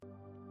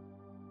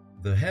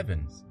The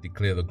heavens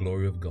declare the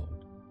glory of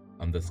God,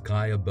 and the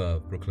sky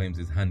above proclaims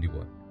his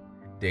handiwork.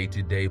 Day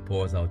to day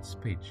pours out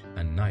speech,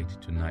 and night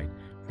to night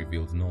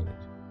reveals knowledge.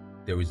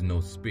 There is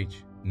no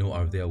speech, nor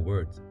are there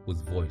words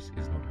whose voice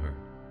is not heard.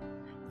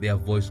 Their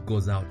voice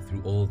goes out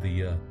through all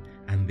the earth,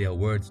 and their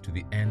words to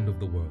the end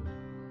of the world.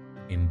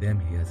 In them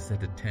he has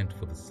set a tent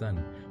for the sun,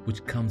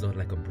 which comes out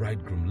like a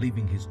bridegroom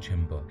leaving his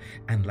chamber,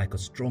 and like a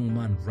strong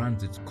man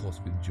runs its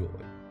course with joy.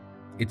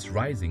 Its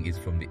rising is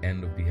from the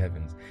end of the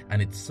heavens,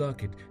 and its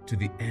circuit to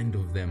the end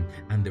of them,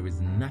 and there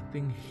is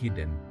nothing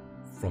hidden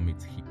from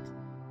its heat.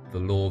 The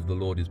law of the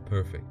Lord is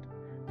perfect,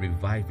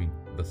 reviving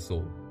the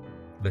soul.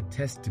 The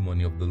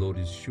testimony of the Lord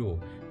is sure,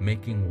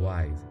 making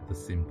wise the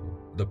simple.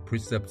 The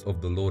precepts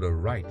of the Lord are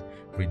right,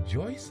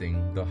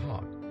 rejoicing the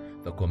heart.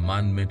 The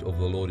commandment of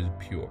the Lord is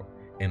pure,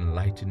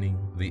 enlightening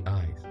the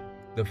eyes.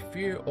 The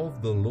fear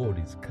of the Lord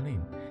is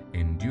clean,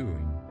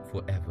 enduring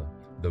forever.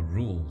 The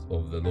rules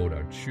of the Lord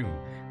are true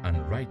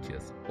and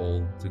righteous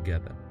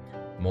altogether.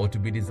 More to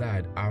be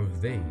desired are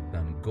they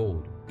than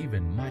gold,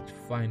 even much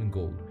fine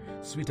gold,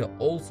 sweeter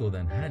also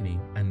than honey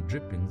and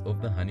drippings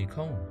of the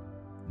honeycomb.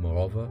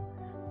 Moreover,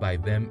 by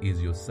them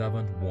is your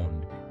servant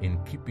warned, in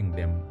keeping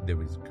them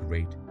there is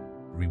great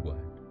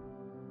reward.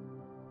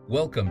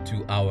 Welcome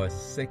to our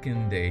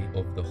second day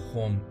of the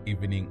home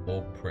evening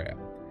of prayer.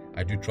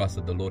 I do trust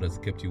that the Lord has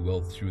kept you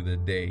well through the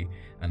day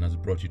and has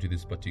brought you to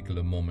this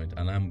particular moment,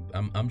 and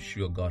I'm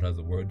sure God has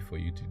a word for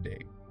you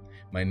today.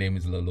 My name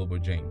is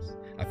Lalobo James.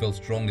 I felt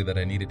strongly that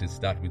I needed to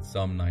start with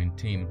Psalm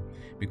 19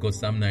 because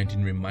Psalm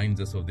 19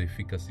 reminds us of the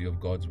efficacy of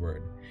God's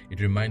word.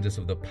 It reminds us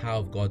of the power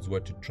of God's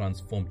word to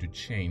transform, to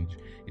change.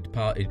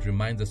 It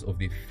reminds us of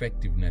the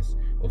effectiveness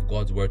of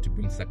God's word to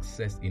bring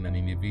success in an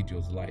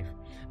individual's life.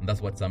 And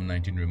that's what Psalm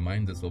 19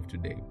 reminds us of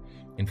today.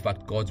 In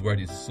fact, God's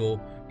word is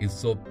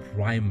so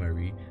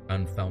primary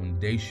and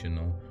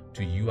foundational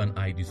to you and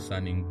I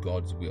discerning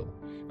God's will.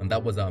 And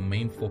that was our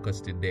main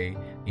focus today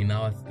in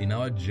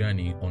our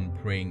journey on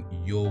praying,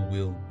 your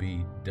will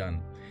be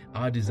done.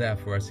 Our desire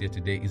for us here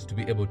today is to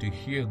be able to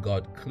hear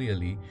God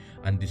clearly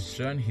and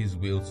discern his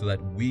will so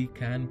that we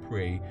can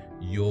pray,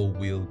 your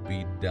will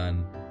be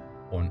done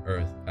on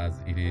earth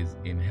as it is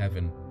in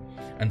heaven.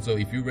 And so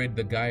if you read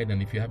the guide,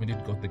 and if you haven't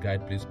yet got the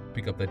guide, please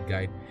pick up that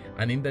guide.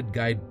 And in that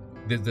guide,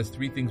 there's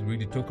three things we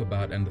really talk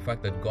about, and the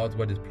fact that God's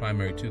word is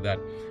primary to that,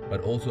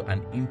 but also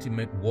an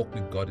intimate walk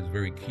with God is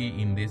very key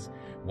in this.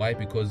 Why?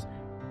 Because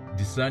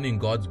discerning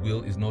God's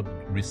will is not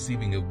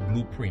receiving a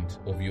blueprint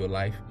of your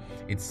life.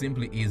 It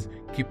simply is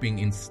keeping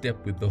in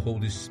step with the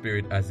Holy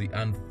Spirit as he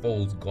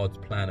unfolds God's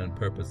plan and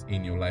purpose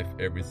in your life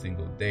every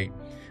single day.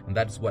 And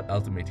that's what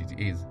ultimately it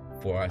is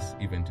for us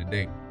even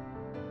today.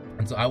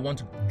 And so I want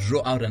to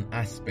draw out an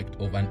aspect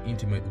of an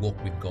intimate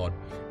walk with God,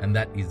 and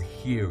that is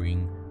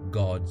hearing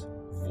God's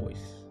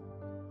voice.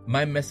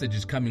 My message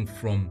is coming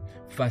from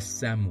 1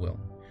 Samuel.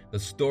 The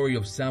story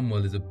of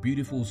Samuel is a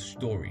beautiful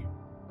story.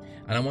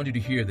 And I want you to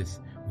hear this.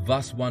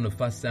 Verse 1 of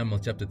 1 Samuel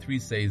chapter 3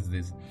 says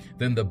this: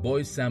 Then the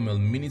boy Samuel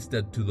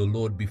ministered to the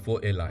Lord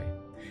before Eli,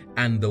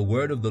 and the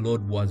word of the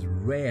Lord was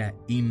rare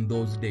in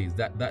those days.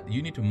 That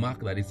you need to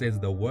mark that. It says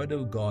the word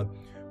of God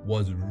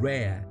was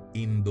rare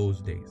in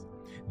those days.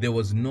 There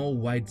was no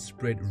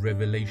widespread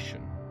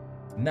revelation.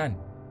 None.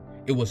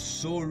 It was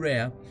so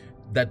rare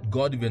that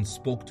God even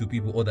spoke to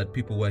people, or that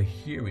people were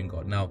hearing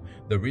God. Now,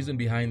 the reason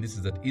behind this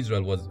is that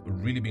Israel was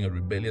really being a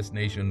rebellious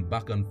nation,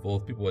 back and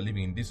forth. People were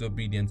living in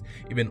disobedience.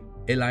 Even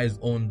Eli's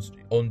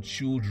own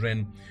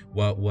children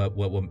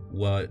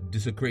were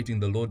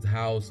desecrating the Lord's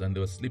house, and they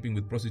were sleeping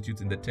with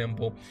prostitutes in the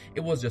temple.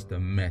 It was just a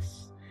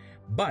mess.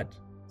 But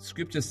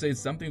Scripture says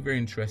something very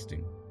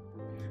interesting,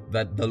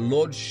 that the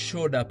Lord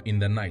showed up in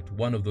the night,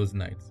 one of those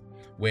nights,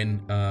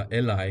 when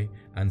Eli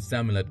and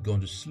Samuel had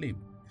gone to sleep.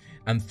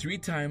 And 3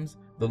 times,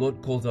 the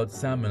Lord calls out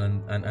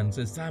Samuel and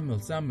says, Samuel,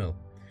 Samuel.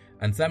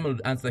 And Samuel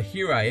would answer,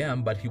 here I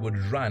am, but he would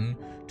run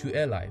to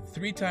Eli.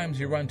 3 times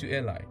he ran to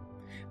Eli.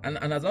 And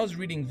as I was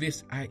reading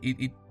this,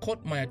 it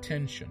caught my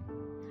attention.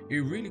 It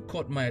really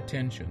caught my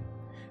attention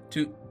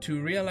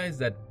to realize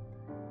that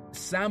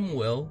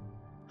Samuel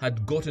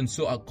had gotten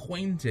so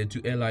acquainted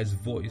to Eli's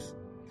voice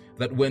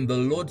that when the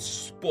Lord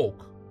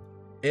spoke,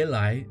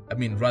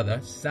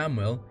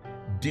 Samuel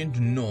didn't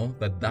know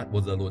that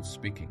was the Lord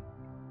speaking.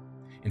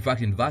 In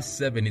fact, in verse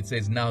 7, it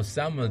says, Now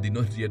Samuel did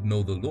not yet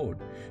know the Lord,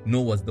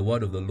 nor was the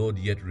word of the Lord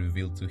yet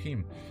revealed to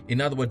him.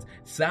 In other words,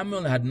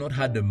 Samuel had not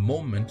had a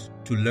moment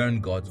to learn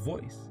God's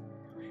voice.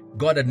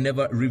 God had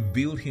never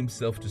revealed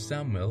himself to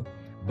Samuel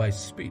by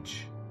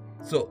speech.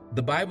 So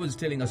the Bible is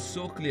telling us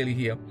so clearly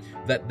here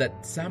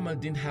that Samuel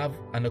didn't have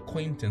an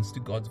acquaintance to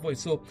God's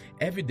voice. So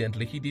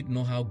evidently, he didn't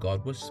know how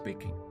God was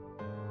speaking.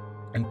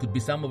 And could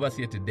be some of us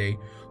here today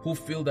who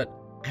feel that,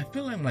 I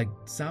feel I'm like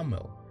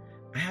Samuel.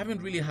 I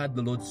haven't really had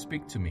the Lord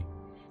speak to me,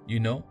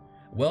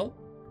 Well,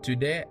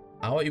 today,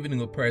 our evening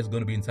of prayer is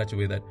going to be in such a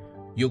way that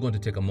you're going to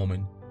take a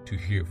moment to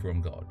hear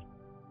from God.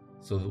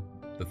 So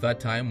the third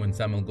time when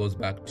Samuel goes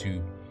back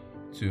to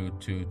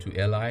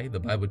Eli,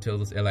 the Bible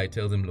tells us, Eli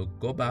tells him, look,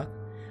 go back,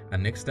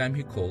 and next time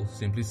he calls,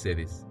 simply say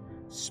this: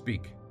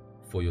 speak,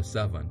 for your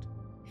servant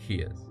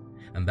hears.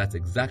 And that's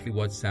exactly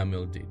what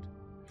Samuel did.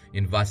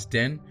 In verse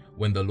 10,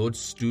 when the Lord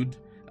stood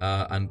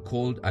and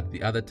called at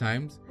the other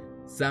times,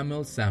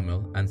 Samuel,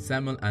 Samuel, and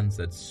Samuel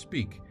answered,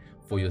 Speak,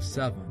 for your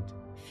servant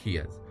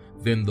hears.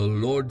 Then the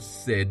Lord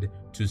said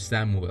to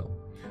Samuel.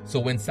 So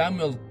when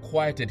Samuel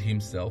quieted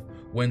himself,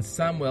 when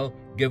Samuel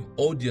gave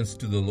audience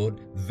to the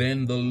Lord,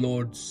 then the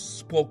Lord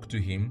spoke to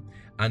him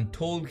and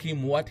told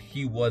him what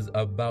he was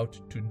about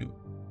to do.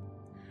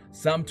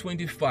 Psalm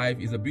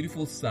 25 is a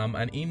beautiful psalm,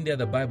 and in there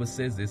the Bible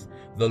says this: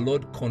 the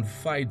Lord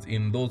confides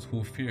in those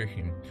who fear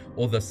him,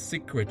 or the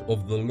secret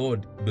of the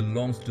Lord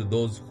belongs to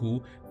those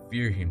who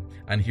fear him,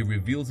 and he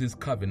reveals his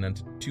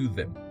covenant to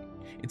them.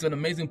 It's an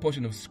amazing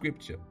portion of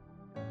scripture.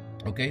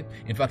 Okay,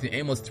 in fact, in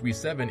Amos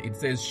 3:7 it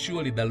says,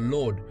 surely the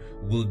Lord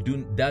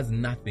does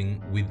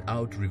nothing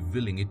without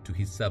revealing it to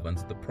his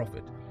servants, the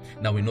prophet.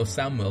 Now we know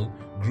Samuel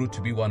grew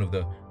to be one of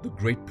the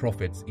great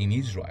prophets in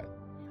Israel,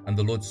 and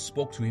the Lord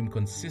spoke to him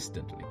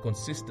consistently.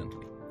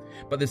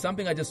 But there's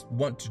something I just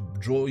want to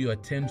draw your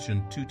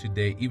attention to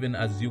today, even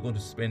as you're going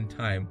to spend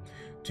time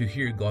to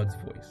hear God's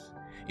voice.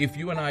 If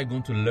you and I are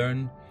going to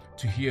learn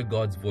to hear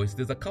God's voice,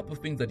 there's a couple of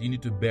things that you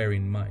need to bear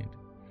in mind.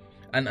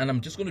 And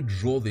I'm just going to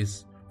draw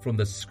this from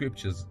the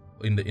scriptures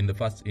in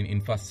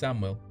First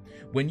Samuel.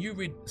 When you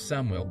read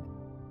Samuel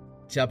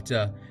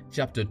chapter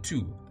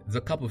 2, there's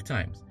a couple of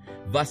times.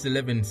 Verse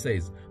 11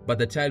 says, but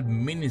the child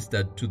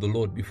ministered to the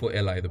Lord before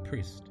Eli the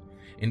priest.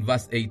 In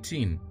verse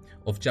 18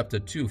 of chapter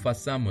 2, 1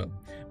 Samuel,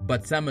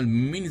 but Samuel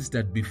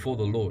ministered before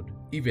the Lord,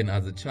 even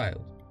as a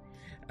child.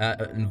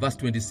 In verse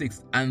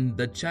 26, and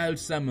the child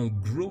Samuel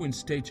grew in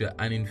stature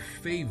and in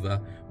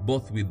favor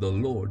both with the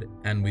Lord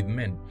and with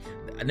men.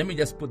 And let me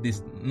just put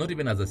this, not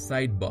even as a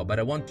sidebar, but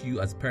I want you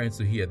as parents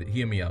to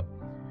hear me out.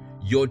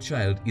 Your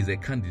child is a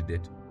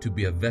candidate to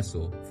be a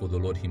vessel for the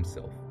Lord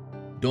himself.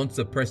 Don't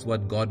suppress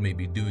what God may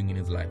be doing in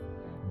his life.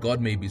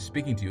 God may be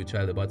speaking to your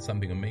child about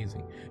something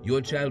amazing. Your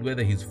child,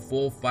 whether he's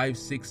 4, 5,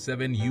 6,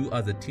 7, you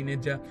as a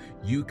teenager,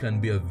 you can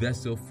be a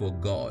vessel for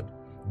God.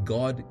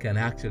 God can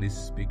actually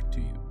speak to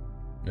you.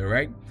 All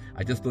right?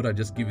 I just thought I'd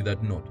just give you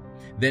that note.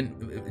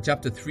 Then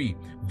chapter 3,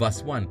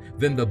 verse 1,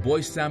 then the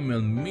boy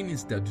Samuel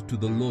ministered to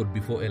the Lord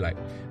before Eli.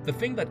 The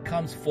thing that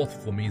comes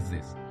forth for me is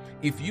this.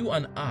 If you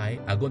and I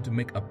are going to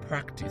make a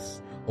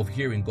practice of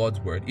hearing God's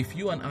word, if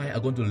you and I are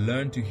going to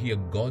learn to hear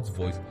God's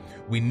voice,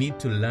 we need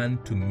to learn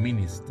to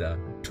minister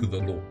to the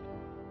Lord.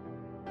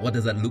 What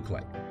does that look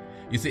like?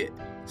 You see,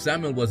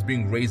 Samuel was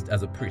being raised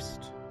as a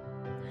priest.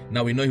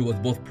 Now we know he was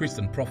both priest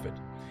and prophet.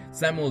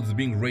 Samuel was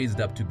being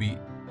raised up to be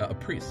a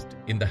priest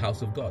in the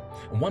house of God.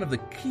 And one of the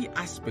key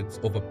aspects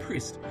of a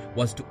priest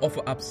was to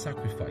offer up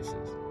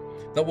sacrifices.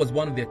 That was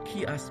one of their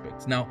key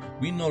aspects. Now,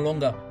 we no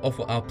longer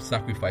offer up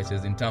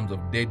sacrifices in terms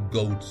of dead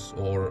goats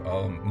or,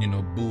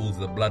 bulls,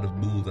 the blood of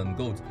bulls and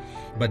goats.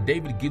 But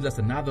David gives us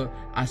another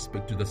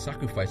aspect to the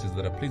sacrifices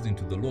that are pleasing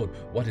to the Lord.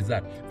 What is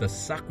that? The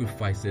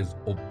sacrifices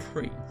of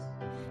praise.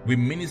 We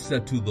minister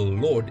to the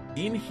Lord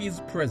in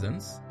his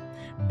presence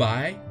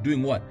by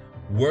doing what?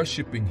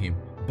 Worshiping him,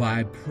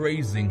 by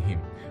praising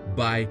him,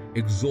 by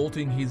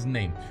exalting his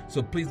name.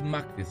 So please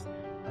mark this.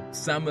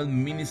 Samuel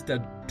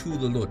ministered to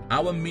the Lord.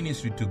 Our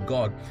ministry to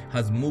God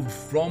has moved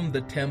from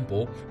the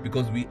temple,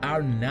 because we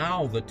are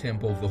now the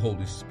temple of the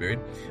Holy Spirit.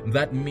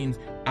 That means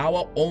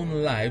our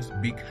own lives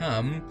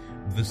become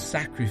the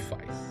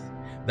sacrifice.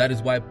 That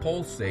is why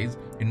Paul says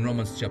in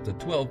Romans chapter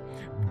 12,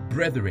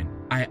 brethren,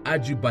 I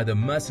urge you by the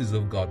mercies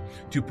of God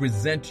to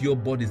present your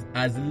bodies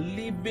as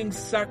living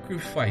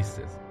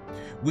sacrifices,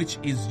 which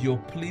is your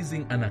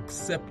pleasing and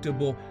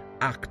acceptable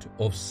act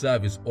of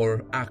service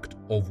or act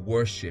of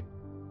worship.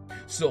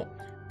 So,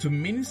 to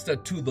minister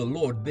to the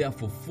Lord,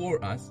 therefore,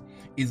 for us,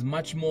 is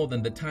much more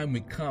than the time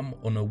we come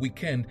on a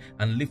weekend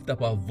and lift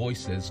up our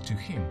voices to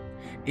him.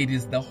 It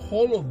is the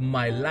whole of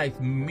my life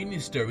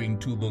ministering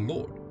to the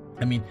Lord.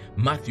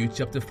 Matthew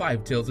chapter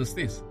 5 tells us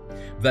this,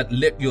 that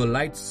let your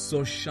light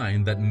so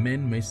shine that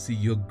men may see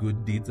your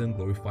good deeds and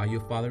glorify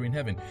your Father in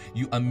heaven.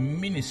 You are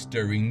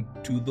ministering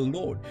to the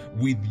Lord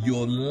with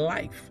your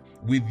life,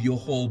 with your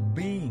whole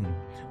being.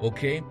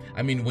 Okay?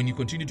 When you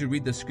continue to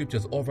read the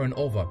scriptures over and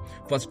over,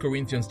 1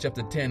 Corinthians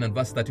chapter 10 and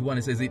verse 31,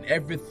 it says, in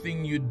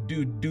everything you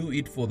do, do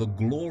it for the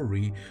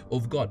glory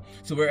of God.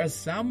 So whereas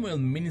Samuel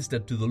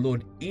ministered to the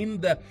Lord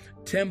in the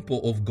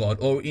temple of God,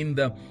 or in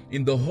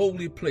the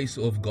holy place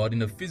of God,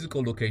 in a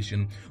physical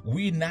location,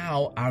 we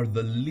now are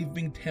the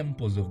living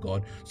temples of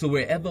God. So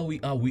wherever we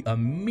are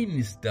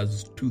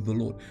ministers to the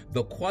Lord.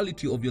 The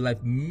quality of your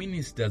life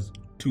ministers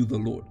to the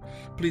Lord.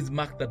 Please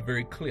mark that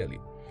very clearly.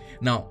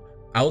 Now,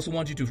 I also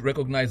want you to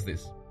recognize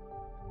this.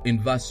 In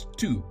verse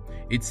 2,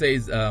 it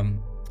says,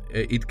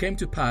 it came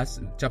to pass,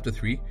 chapter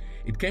 3,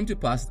 it came to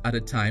pass at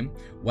a time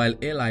while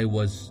Eli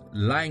was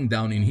lying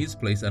down in his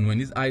place, and when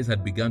his eyes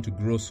had begun to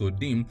grow so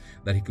dim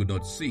that he could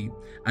not see,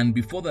 and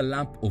before the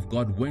lamp of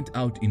God went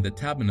out in the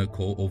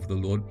tabernacle of the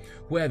Lord,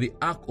 where the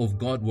ark of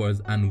God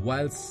was, and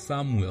while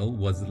Samuel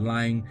was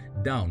lying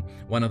down.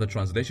 One other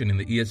translation in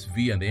the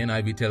ESV and the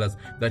NIV tell us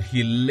that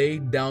he lay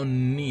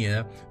down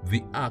near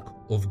the ark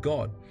of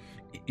God.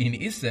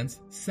 in essence,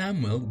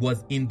 Samuel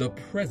was in the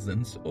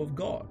presence of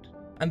God.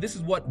 And this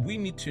is what we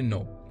need to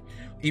know.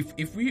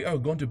 If we are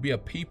going to be a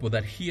people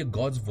that hear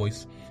God's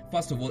voice,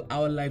 first of all,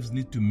 our lives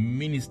need to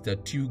minister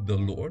to the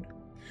Lord.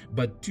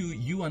 But two,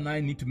 you and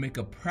I need to make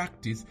a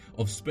practice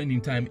of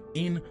spending time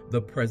in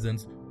the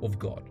presence of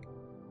God.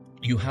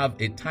 You have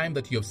a time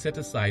that you have set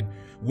aside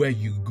where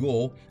you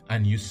go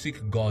and you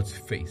seek God's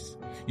face.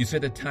 You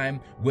set a time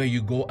where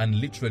you go and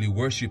literally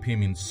worship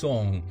Him in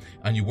song,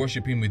 and you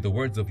worship Him with the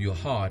words of your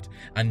heart,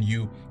 and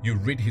you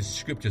read His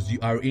scriptures. You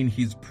are in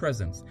His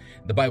presence.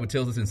 The Bible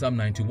tells us in Psalm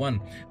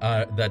 91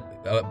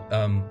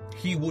 that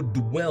He who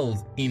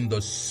dwells in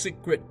the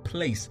secret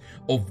place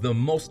of the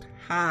Most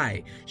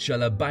High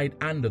shall abide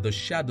under the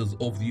shadows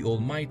of the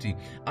Almighty.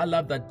 I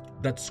love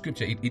that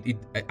scripture.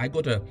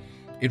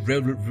 It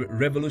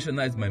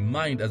revolutionized my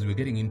mind as we're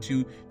getting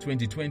into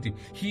 2020.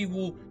 He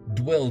who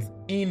dwells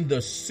in the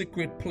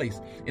secret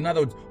place. In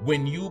other words,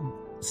 when you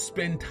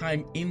spend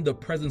time in the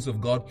presence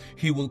of God,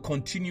 He will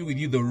continue with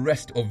you the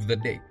rest of the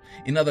day.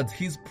 In other words,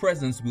 His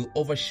presence will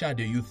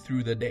overshadow you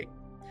through the day.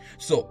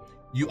 So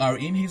you are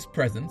in His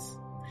presence,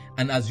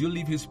 and as you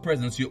leave His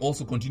presence, you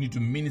also continue to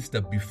minister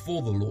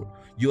before the Lord.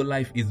 Your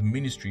life is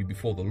ministry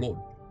before the Lord.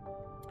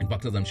 In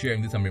fact, as I'm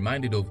sharing this, I'm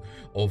reminded of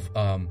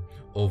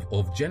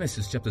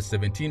Genesis chapter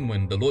 17,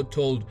 when the Lord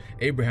told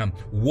Abraham,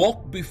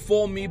 walk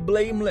before me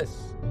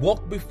blameless.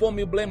 Walk before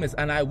me blameless,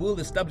 and I will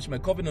establish my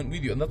covenant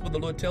with you. And that's what the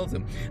Lord tells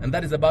him. And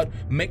that is about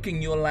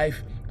making your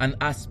life an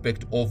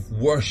aspect of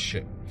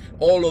worship.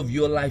 All of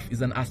your life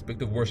is an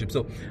aspect of worship.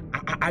 So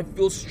I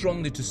feel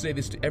strongly to say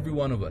this to every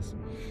one of us.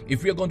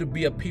 If we are going to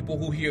be a people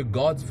who hear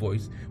God's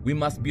voice, we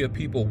must be a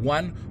people,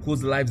 one,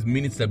 whose lives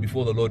minister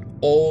before the Lord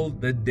all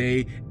the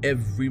day,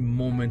 every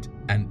moment,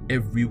 and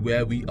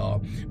everywhere we are.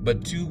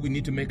 But two, we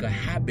need to make a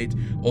habit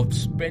of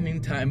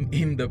spending time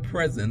in the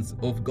presence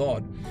of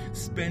God.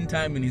 Spend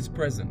time in His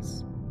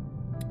presence.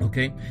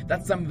 Okay?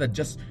 That's something that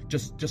just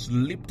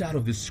leaped out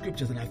of the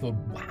scriptures, and I thought,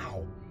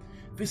 wow,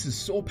 this is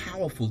so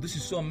powerful. This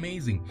is so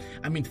amazing.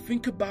 I mean,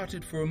 think about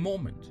it for a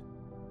moment.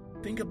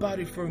 Think about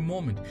it for a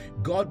moment.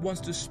 God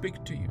wants to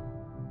speak to you.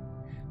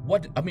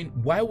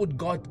 Why would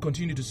God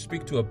continue to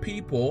speak to a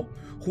people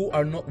who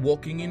are not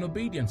walking in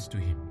obedience to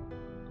Him?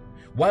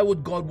 Why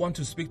would God want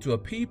to speak to a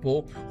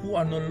people who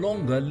are no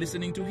longer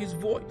listening to His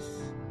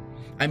voice?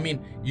 I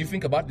mean, you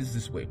think about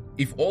this way.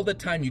 If all the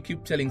time you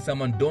keep telling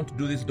someone, don't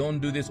do this, or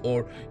do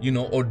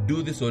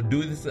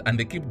this, and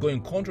they keep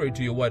going contrary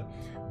to your word,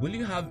 will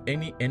you have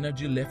any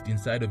energy left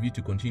inside of you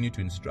to continue to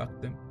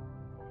instruct them?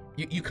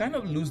 You kind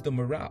of lose the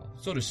morale,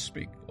 so to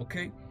speak,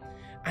 okay?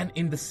 And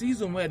in the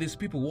season where these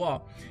people were,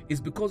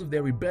 is because of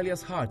their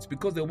rebellious hearts,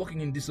 because they're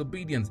walking in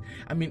disobedience.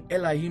 I mean,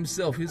 Eli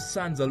himself, his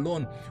sons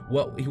alone,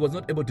 he was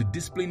not able to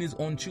discipline his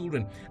own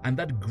children. And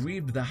that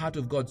grieved the heart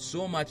of God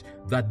so much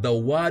that the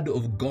word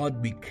of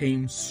God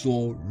became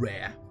so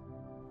rare.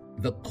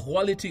 The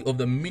quality of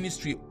the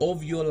ministry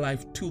of your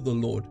life to the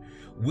Lord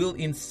will,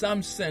 in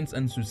some sense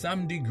and to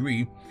some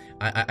degree,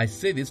 I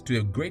say this to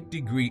a great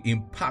degree,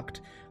 impact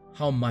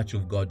how much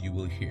of God you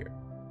will hear.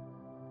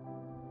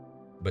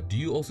 But do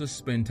you also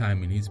spend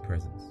time in His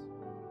presence?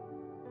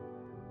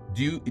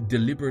 Do you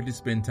deliberately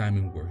spend time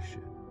in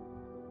worship?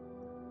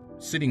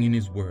 Sitting in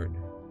His Word?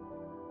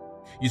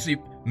 You see,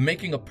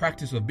 making a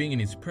practice of being in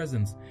His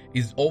presence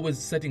is always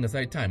setting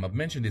aside time. I've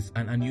mentioned this,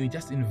 and you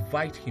just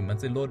invite Him and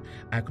say, Lord,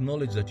 I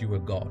acknowledge that you are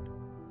God.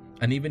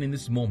 And even in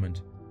this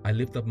moment, I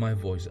lift up my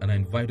voice and I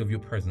invite of your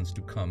presence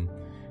to come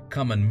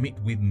and meet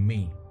with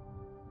me.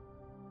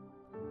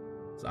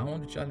 So I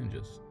want to challenge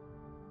us,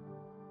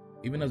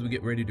 even as we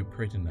get ready to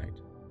pray tonight.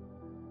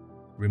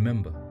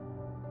 Remember,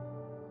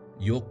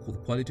 your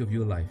quality of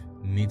your life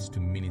needs to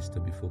minister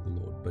before the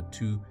Lord, but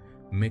to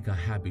make a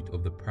habit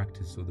of the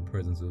practice of the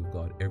presence of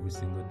God every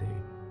single day.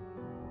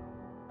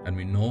 And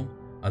we know,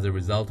 as a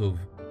result of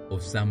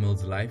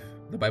Samuel's life,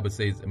 the Bible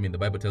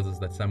tells us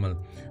that Samuel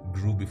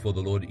grew before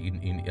the Lord,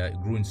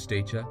 grew in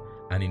stature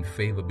and in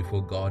favor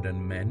before God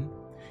and men.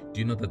 Do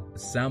you know that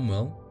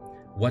Samuel,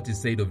 what is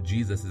said of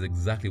Jesus is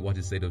exactly what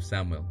is said of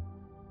Samuel?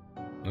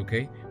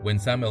 Okay? When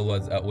Samuel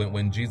was,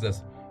 when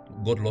Jesus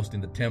got lost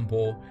in the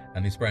temple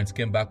and his parents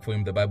came back for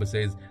him, the Bible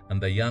says,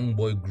 and the young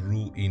boy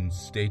grew in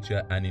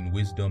stature and in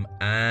wisdom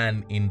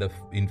and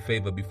in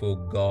favor before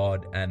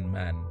God and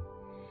man.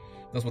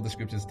 That's what the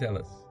scriptures tell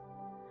us.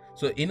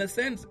 So in a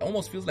sense, it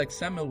almost feels like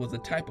Samuel was a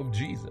type of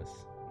Jesus.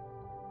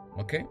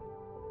 Okay?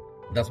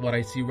 That's what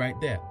I see right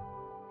there.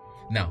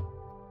 Now,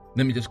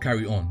 let me just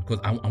carry on, because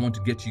I want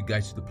to get you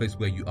guys to the place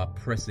where you are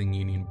pressing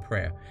in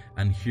prayer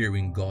and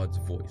hearing God's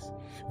voice.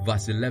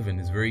 Verse 11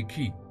 is very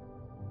key.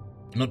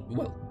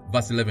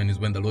 Verse 11 is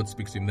when the Lord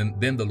speaks to him.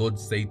 Then the Lord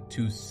said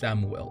to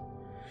Samuel.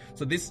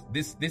 So this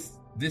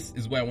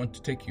is where I want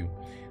to take you.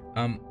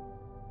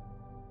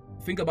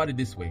 Think about it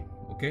this way,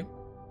 okay?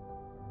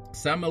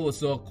 Samuel was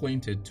so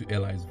acquainted to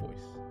Eli's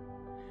voice.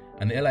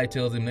 And Eli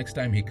tells him, next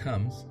time he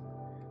comes,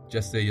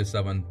 just say your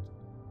servant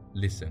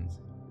listens.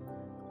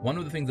 One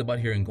of the things about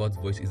hearing God's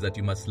voice is that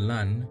you must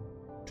learn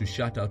to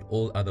shut out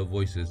all other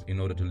voices in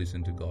order to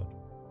listen to God.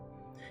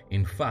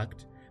 In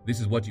fact, This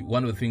is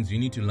one of the things you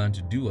need to learn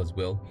to do as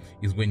well,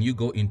 is when you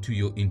go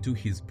into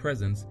his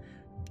presence,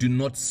 do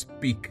not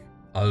speak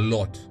a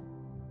lot.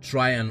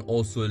 Try and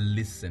also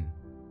listen.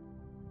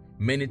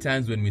 Many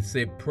times when we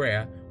say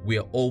prayer, we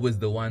are always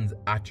the ones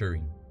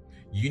uttering.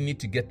 You need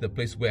to get to the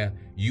place where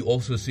you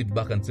also sit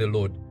back and say,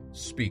 Lord,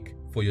 speak,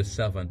 for your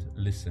servant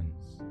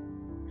listens.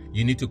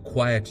 You need to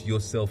quiet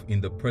yourself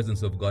in the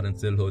presence of God and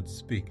say, Lord,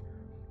 speak.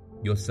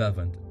 Your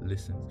servant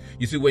listens.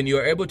 You see, when you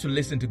are able to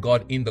listen to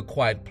God in the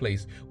quiet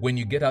place, when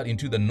you get out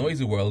into the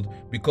noisy world,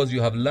 because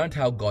you have learned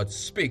how God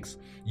speaks,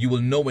 you will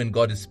know when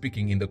God is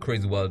speaking in the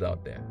crazy world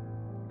out there.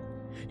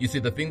 You see,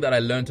 the thing that I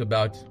learned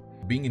about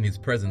being in his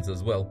presence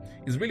as well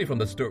is really from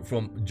the story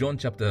from John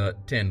chapter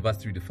 10, verse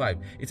 3 to 5.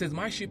 It says,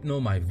 my sheep know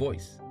my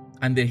voice,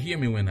 and they hear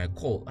me when I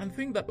call. And the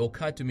thing that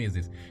occurred to me is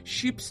this: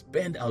 sheep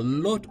spend a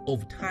lot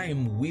of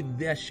time with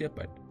their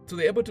shepherd. So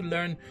they're able to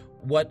learn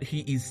what he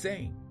is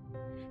saying.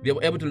 They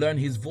were able to learn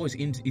his voice,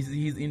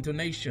 his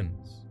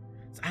intonations.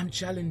 So I'm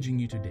challenging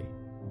you today.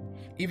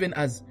 Even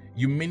as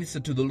you minister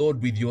to the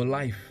Lord with your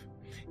life,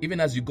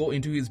 even as you go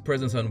into his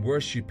presence and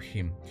worship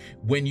him,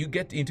 when you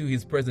get into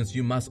his presence,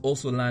 you must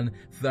also learn,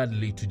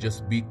 thirdly, to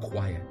just be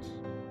quiet.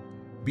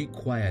 Be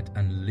quiet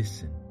and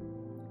listen.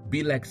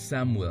 Be like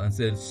Samuel and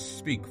say,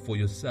 speak, for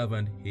your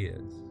servant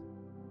hears.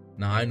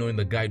 Now, I know in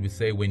the guide we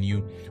say when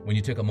you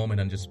take a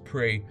moment and just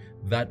pray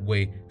that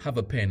way, have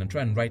a pen and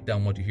try and write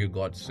down what you hear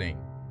God saying.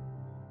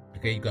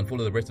 Okay, you can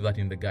follow the rest of that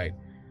in the guide.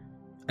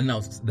 And now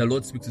the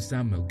Lord speaks to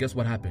Samuel. Guess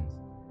what happens?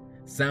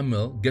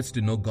 Samuel gets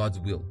to know God's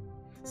will.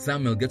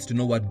 Samuel gets to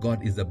know what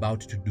God is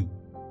about to do.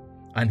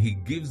 And he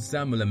gives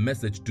Samuel a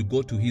message to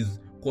go to his,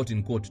 quote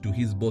unquote, to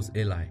his boss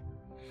Eli,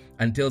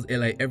 and tells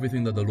Eli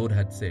everything that the Lord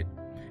had said.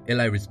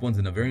 Eli responds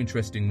in a very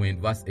interesting way in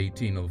verse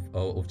 18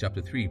 of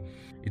chapter 3.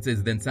 It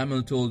says, then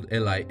Samuel told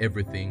Eli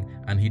everything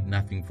and hid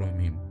nothing from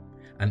him.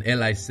 And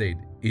Eli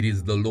said, it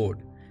is the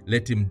Lord.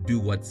 Let him do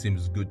what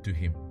seems good to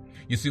him.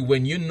 You see,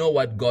 when you know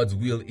what God's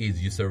will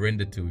is, you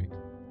surrender to it.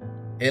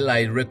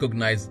 Eli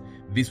recognized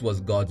this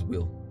was God's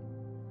will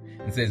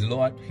and says,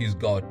 Lord, he's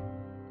God.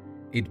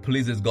 It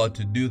pleases God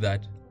to do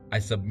that. I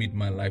submit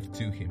my life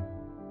to him.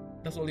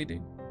 That's all he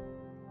did.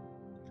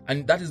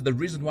 And that is the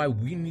reason why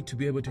we need to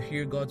be able to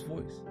hear God's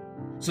voice.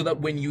 So that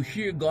when you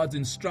hear God's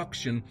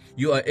instruction,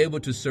 you are able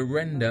to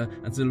surrender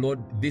and say, Lord,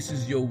 this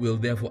is your will,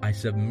 therefore I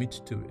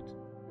submit to it.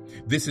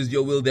 This is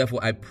your will, therefore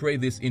I pray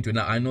this into it.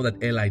 Now, I know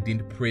that Eli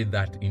didn't pray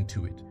that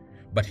into it,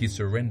 but he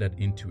surrendered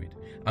into it.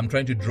 I'm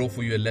trying to draw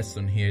for you a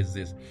lesson here is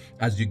this.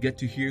 As you get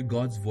to hear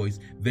God's voice,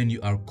 then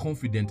you are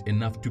confident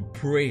enough to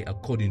pray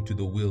according to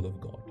the will of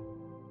God.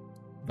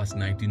 Verse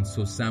 19,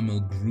 so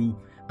Samuel grew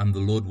and the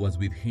Lord was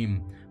with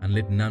him and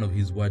let none of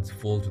his words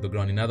fall to the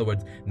ground. In other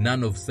words,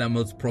 none of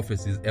Samuel's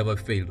prophecies ever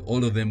failed.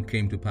 All of them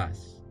came to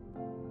pass.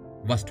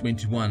 Verse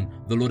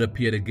 21, the Lord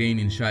appeared again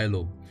in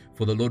Shiloh,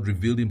 for the Lord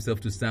revealed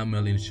himself to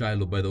Samuel in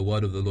Shiloh by the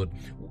word of the Lord.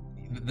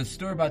 The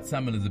story about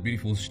Samuel is a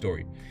beautiful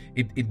story.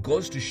 It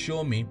goes to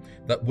show me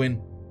that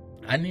when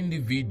an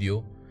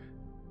individual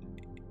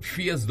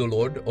fears the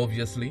Lord,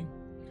 obviously,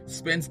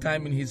 spends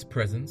time in his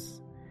presence,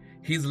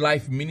 his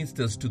life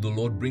ministers to the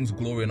Lord, brings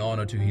glory and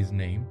honor to his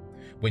name.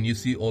 When you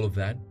see all of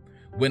that,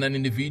 when an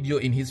individual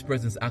in his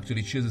presence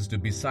actually chooses to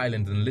be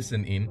silent and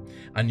listen in,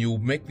 and you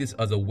make this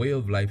as a way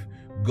of life,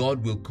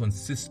 God will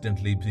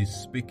consistently be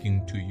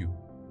speaking to you.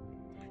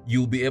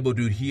 You'll be able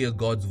to hear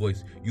God's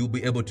voice. You'll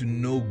be able to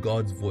know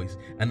God's voice.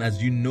 And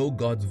as you know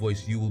God's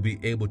voice, you will be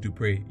able to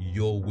pray,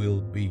 your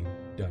will be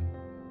done.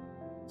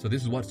 So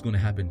this is what's going to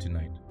happen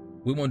tonight.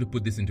 We want to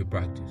put this into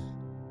practice.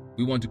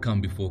 We want to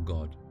come before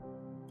God,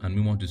 and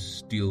we want to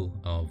still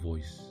our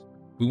voice.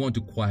 We want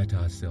to quiet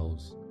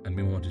ourselves, and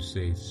we want to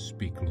say,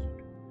 speak,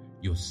 Lord.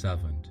 Your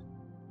servant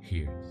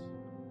hears.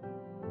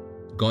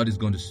 God is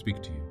going to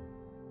speak to you.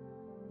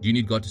 Do you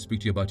need God to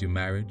speak to you about your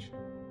marriage?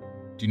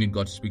 Do you need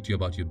God to speak to you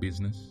about your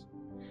business?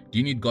 Do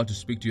you need God to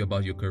speak to you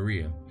about your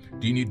career?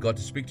 Do you need God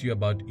to speak to you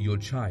about your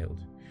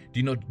child? Do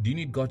you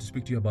need God to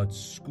speak to you about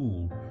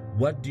school?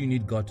 What do you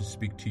need God to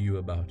speak to you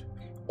about?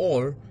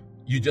 Or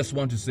you just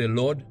want to say,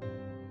 Lord,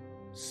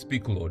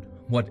 speak, Lord.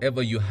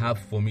 Whatever you have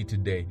for me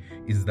today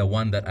is the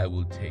one that I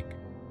will take.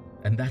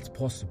 And that's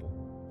possible.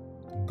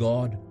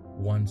 God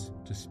wants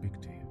to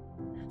speak to you.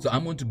 So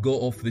I'm going to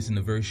go off this in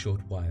a very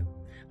short while,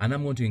 and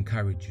I'm going to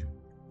encourage you.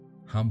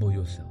 Humble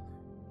yourself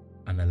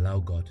and allow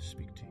God to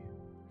speak to you.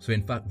 So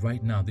in fact,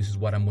 right now, this is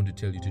what I'm going to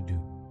tell you to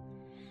do.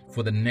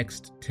 For the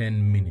next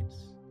 10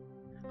 minutes,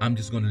 I'm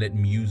just going to let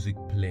music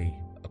play,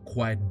 a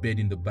quiet bed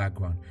in the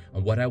background.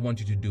 And what I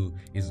want you to do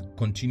is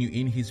continue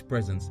in his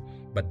presence,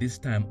 but this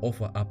time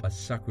offer up a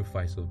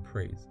sacrifice of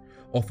praise.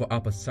 Offer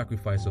up a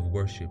sacrifice of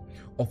worship.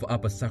 Offer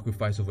up a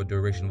sacrifice of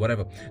adoration,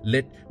 whatever.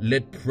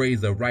 Let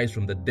praise arise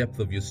from the depth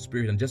of your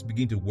spirit and just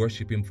begin to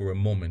worship him for a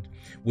moment.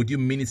 Would you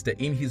minister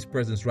in his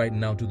presence right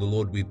now to the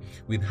Lord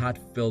with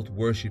heartfelt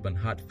worship and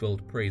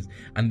heartfelt praise?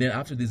 And then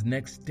after these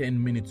next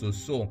 10 minutes or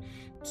so,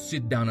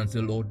 sit down and say,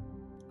 Lord,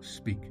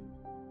 speak.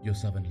 Your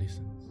servant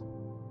listens.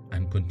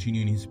 And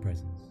continue in his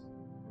presence.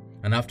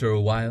 And after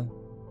a while,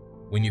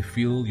 When you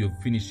feel you've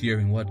finished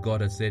hearing what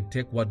God has said,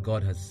 take what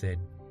God has said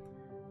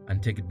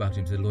and take it back to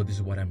Him. Say, Lord, this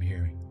is what I'm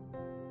hearing.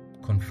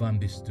 Confirm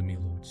this to me,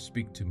 Lord.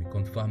 Speak to me.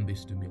 Confirm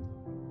this to me,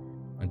 Lord.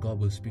 And God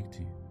will speak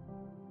to you.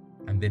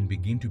 And then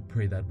begin to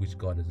pray that which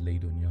God has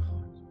laid on your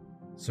heart.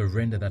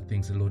 Surrender that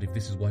thing. Say, Lord, if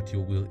this is what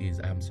your will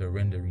is, I am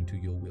surrendering to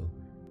your will.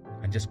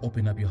 And just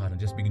open up your heart and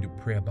just begin to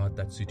pray about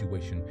that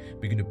situation.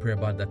 Begin to pray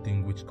about that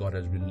thing which God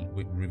has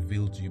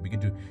revealed to you. Begin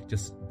to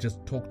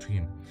just talk to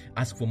Him.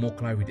 Ask for more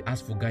clarity.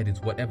 Ask for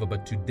guidance, whatever.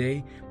 But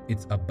today,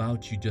 it's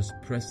about you just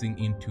pressing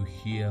in to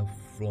hear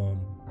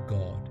from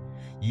God.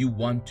 You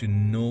want to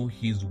know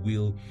His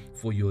will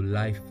for your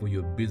life, for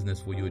your business,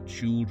 for your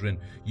children.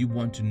 You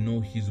want to know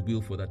His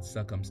will for that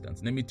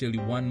circumstance. Let me tell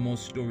you one more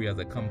story as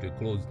I come to a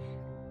close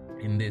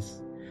in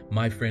this.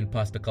 My friend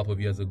passed a couple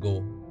of years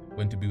ago,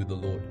 went to be with the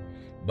Lord.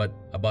 But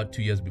about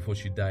 2 years before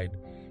she died,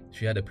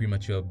 she had a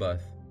premature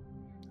birth.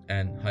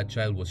 And her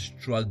child was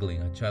struggling.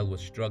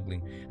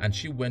 And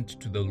she went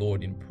to the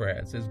Lord in prayer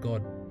and says,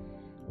 God,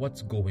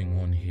 what's going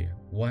on here?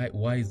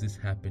 Why is this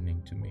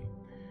happening to me?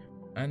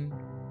 And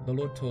the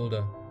Lord told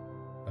her,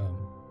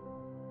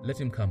 let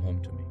him come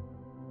home to me.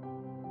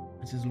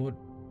 And says, Lord,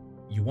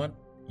 you want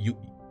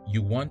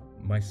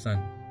my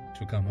son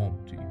to come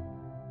home to you?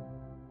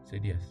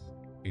 Said, yes,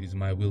 it is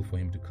my will for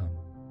him to come.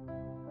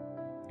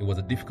 It was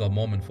a difficult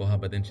moment for her,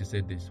 but then she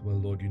said this, well,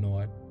 Lord, you know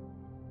what?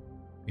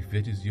 If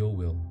it is your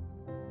will,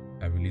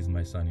 I release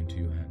my son into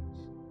your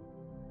hands.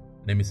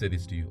 Let me say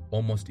this to you.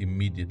 Almost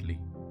immediately,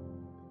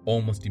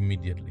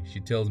 she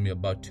tells me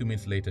about 2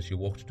 minutes later, she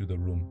walked to the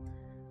room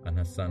and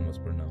her son was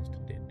pronounced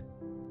dead.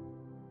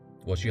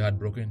 Was she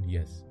heartbroken?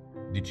 Yes.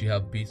 Did she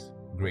have peace?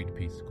 Great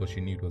peace, because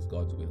she knew it was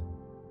God's will.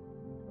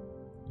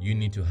 You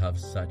need to have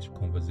such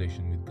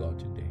conversation with God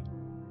today.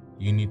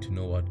 You need to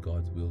know what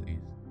God's will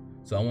is.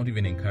 So I won't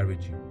even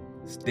encourage you.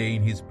 Stay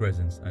in His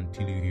presence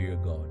until you hear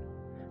God.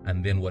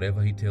 And then whatever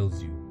He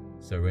tells you,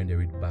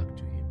 surrender it back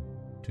to Him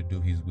to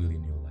do His will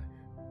in your life.